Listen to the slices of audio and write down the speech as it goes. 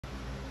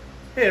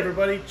Hey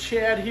everybody,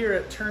 Chad here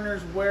at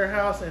Turner's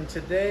Warehouse, and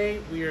today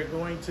we are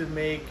going to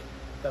make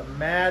the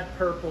Mad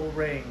Purple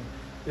Ring.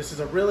 This is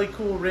a really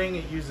cool ring.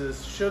 It uses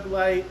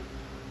Sugarlight,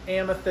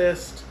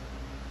 Amethyst,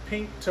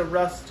 Pink to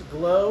Rust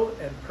Glow,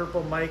 and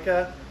Purple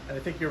Mica, and I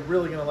think you're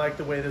really going to like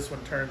the way this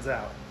one turns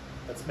out.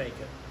 Let's make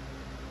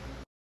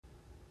it.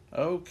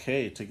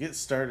 Okay, to get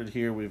started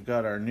here, we've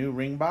got our new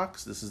ring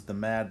box. This is the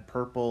Mad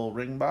Purple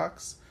ring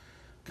box.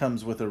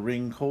 Comes with a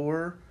ring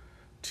core,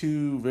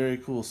 two very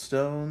cool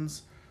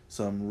stones,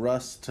 some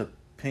rust to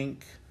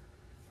pink,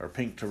 or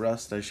pink to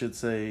rust I should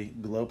say,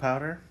 glow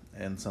powder,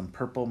 and some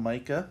purple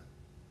mica.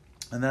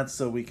 And that's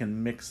so we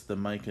can mix the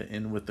mica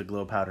in with the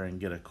glow powder and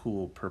get a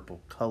cool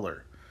purple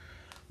color.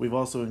 We've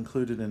also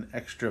included an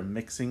extra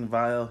mixing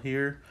vial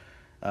here.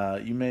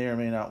 You may or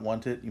may not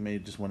want it. You may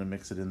just want to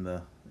mix it in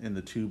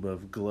the tube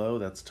of glow.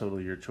 That's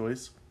totally your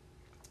choice.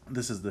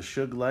 This is the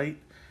Sugarlight,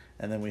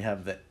 and then we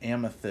have the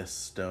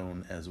amethyst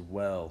stone as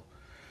well.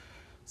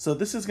 So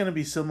this is going to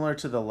be similar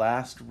to the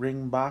last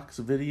ring box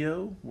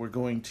video. We're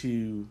going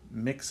to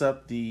mix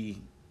up the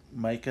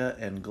mica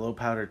and glow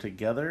powder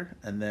together,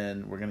 and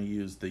then we're going to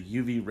use the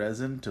UV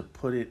resin to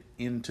put it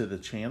into the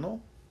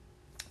channel.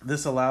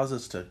 This allows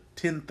us to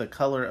tint the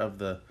color of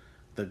the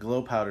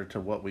glow powder to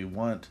what we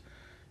want,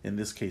 in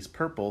this case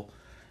purple,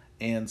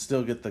 and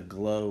still get the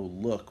glow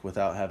look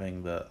without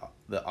having the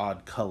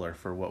odd color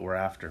for what we're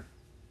after.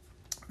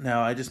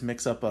 Now I just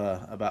mix up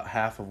about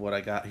half of what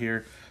I got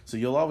here. So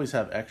you'll always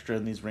have extra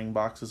in these ring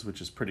boxes,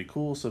 which is pretty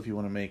cool. So if you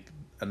want to make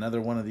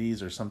another one of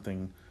these or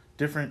something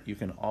different, you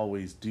can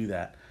always do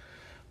that.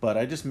 But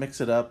I just mix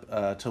it up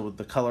to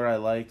the color I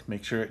like,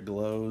 make sure it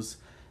glows,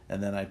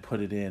 and then I put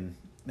it in.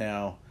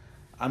 Now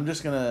I'm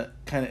just going to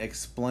kind of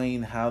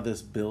explain how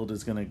this build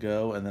is going to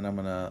go, and then I'm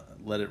going to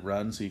let it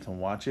run so you can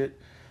watch it.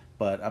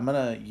 But I'm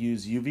going to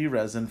use UV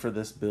resin for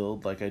this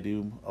build like I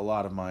do a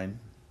lot of mine.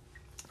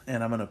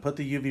 And I'm going to put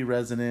the UV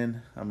resin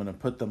in. I'm going to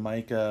put the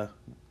mica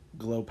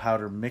glow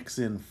powder mix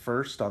in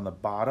first on the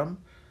bottom.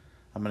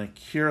 I'm going to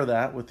cure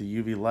that with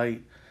the UV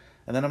light.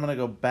 And then I'm going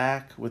to go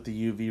back with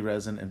the UV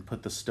resin and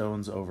put the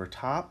stones over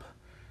top.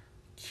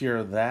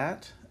 Cure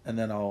that. And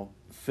then I'll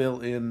fill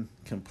in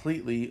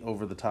completely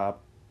over the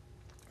top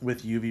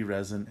with UV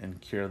resin and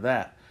cure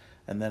that.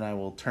 And then I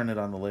will turn it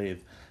on the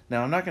lathe.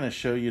 Now I'm not going to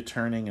show you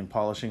turning and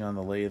polishing on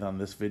the lathe on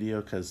this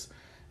video because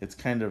it's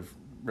kind of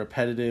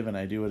repetitive and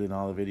I do it in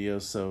all the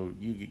videos, so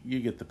you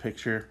get the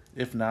picture.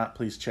 If not,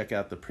 please check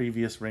out the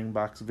previous ring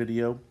box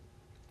video.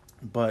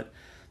 But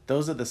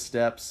those are the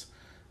steps.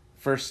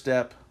 First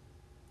step,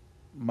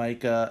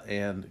 mica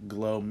and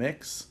glow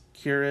mix,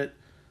 cure it,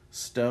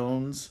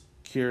 stones,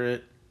 cure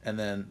it, and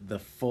then the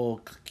full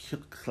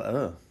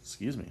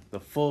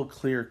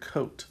clear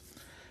coat.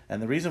 And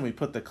the reason we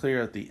put the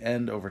clear at the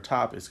end over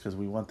top is because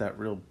we want that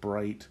real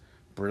bright,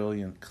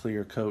 brilliant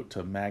clear coat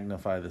to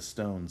magnify the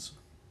stones.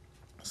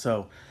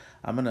 So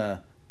I'm going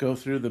to go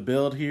through the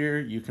build here.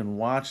 You can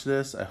watch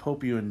this. I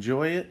hope you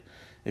enjoy it.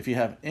 If you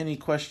have any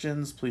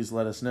questions, please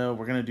let us know.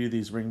 We're going to do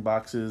these ring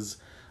boxes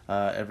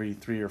every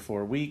 3 or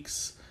 4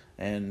 weeks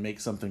and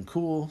make something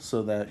cool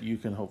so that you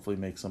can hopefully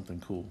make something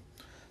cool.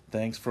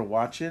 Thanks for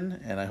watching,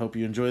 and I hope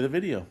you enjoy the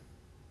video.